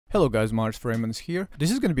Hello guys, MocapForAll here.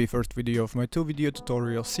 This is going to be the first video of my 2-video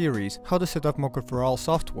tutorial series, how to set up MocapForAll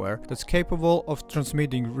software that's capable of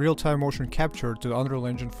transmitting real-time motion capture to the Unreal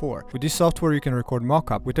Engine 4. With this software you can record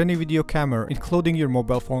mocap with any video camera, including your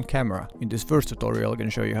mobile phone camera. In this first tutorial I'm going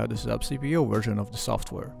to show you how to set up CPU version of the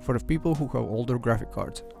software, for the people who have older graphic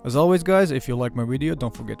cards. As always guys, if you like my video,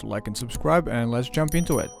 don't forget to like and subscribe, and let's jump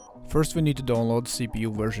into it. First we need to download the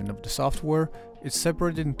CPU version of the software. It's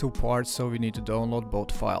separated in two parts, so we need to download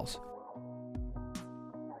both files.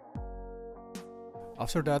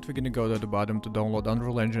 After that we're gonna go to the bottom to download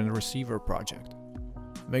Unreal Engine Receiver project.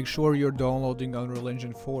 Make sure you're downloading Unreal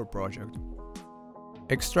Engine 4 project.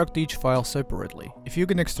 Extract each file separately. If you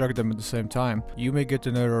can extract them at the same time, you may get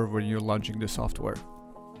an error when you're launching the software.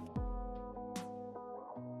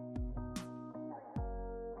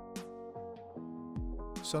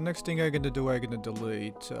 So next thing I'm gonna do, I'm gonna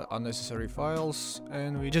delete unnecessary files,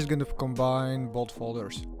 and we're just gonna combine both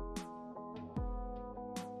folders.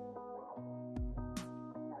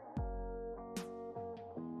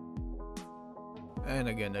 And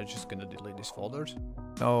again, I'm just gonna delete these folders.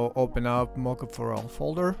 Now open up MocapForAll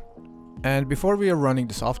folder, and before we are running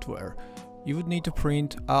the software, you would need to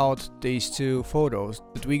print out these two photos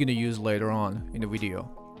that we're gonna use later on in the video.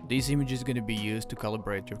 These images are gonna be used to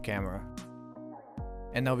calibrate your camera.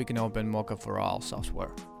 And now we can open MocapForAll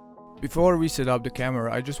software. Before we set up the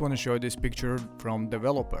camera, I just want to show this picture from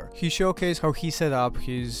developer. He showcased how he set up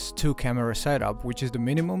his 2-camera setup, which is the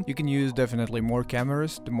minimum. You can use definitely more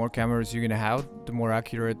cameras. The more cameras you're gonna have, the more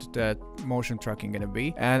accurate that motion tracking gonna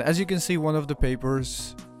be. And as you can see, one of the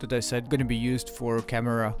papers that I said gonna be used for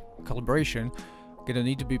camera calibration gonna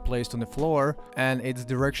need to be placed on the floor, and it's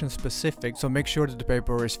direction specific, so make sure that the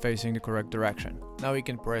paper is facing the correct direction. Now we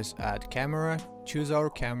can press add camera, choose our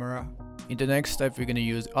camera. In the next step we're gonna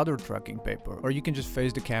use other tracking paper, or you can just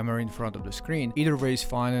face the camera in front of the screen. Either way is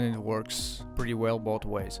fine, and it works pretty well both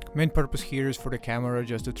ways. Main purpose here is for the camera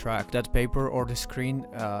just to track that paper or the screen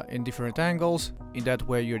in different angles. In that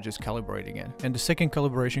way you're just calibrating it. And the second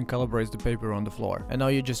calibration calibrates the paper on the floor. And now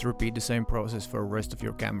you just repeat the same process for the rest of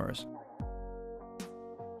your cameras.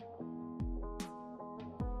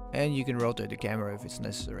 And you can rotate the camera if it's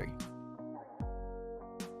necessary.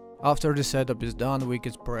 After the setup is done, we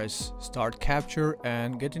can press start capture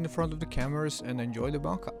and get in the front of the cameras and enjoy the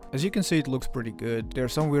mocap. As you can see, it looks pretty good.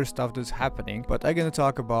 There's some weird stuff that's happening, but I'm gonna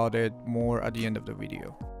talk about it more at the end of the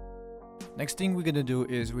video. Next thing we're gonna do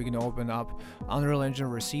is we're gonna open up Unreal Engine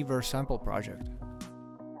Receiver sample project.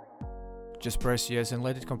 Just press yes and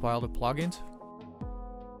let it compile the plugins.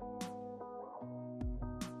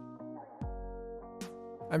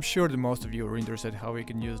 I'm sure that most of you are interested how we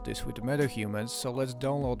can use this with the Metahumans, so let's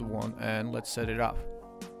download one and let's set it up.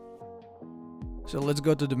 So let's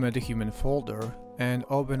go to the Metahuman folder and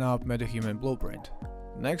open up Metahuman blueprint.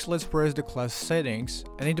 Next let's press the class settings,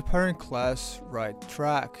 and in the parent class write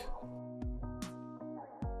track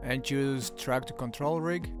and choose track to control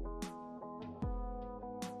rig,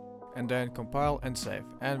 and then compile and save,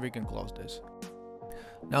 and we can close this.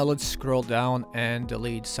 Now let's scroll down and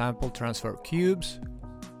delete sample transfer cubes.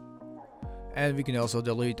 And we can also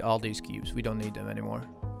delete all these cubes, we don't need them anymore.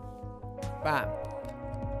 Bam!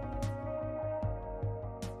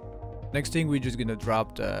 Next thing, we're just gonna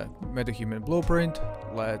drop the Metahuman blueprint.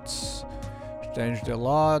 Let's change the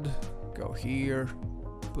LOD, go here,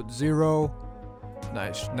 put 0.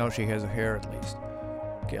 Nice, now she has a hair at least.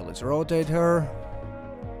 Okay, let's rotate her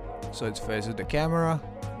so it faces the camera.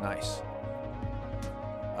 Nice.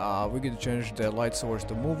 We're gonna change the light source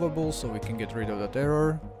to movable so we can get rid of that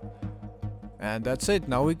error. And that's it.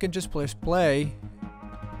 Now we can just press play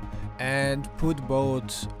and put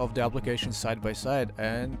both of the applications side by side,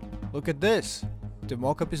 and look at this, the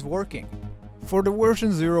mocap is working. For the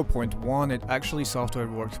version 0.1, it actually software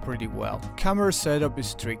works pretty well. Camera setup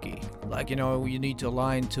is tricky, like you need to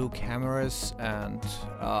align 2 cameras, and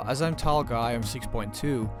as I'm tall guy, I'm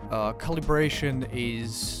 6.2, calibration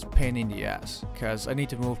is pain in the ass, because I need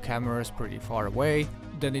to move cameras pretty far away,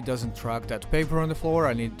 then it doesn't track that paper on the floor,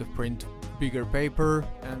 I need to print bigger paper,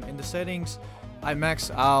 and in the settings I max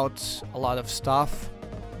out a lot of stuff,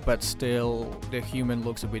 but still the human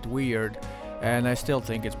looks a bit weird, and I still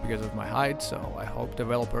think it's because of my height, so I hope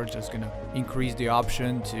developers just gonna increase the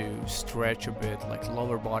option to stretch a bit, like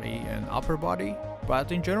lower body and upper body,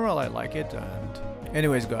 but in general I like it. And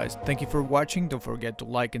anyways guys, thank you for watching, don't forget to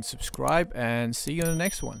like and subscribe, and see you in the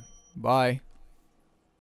next one. Bye.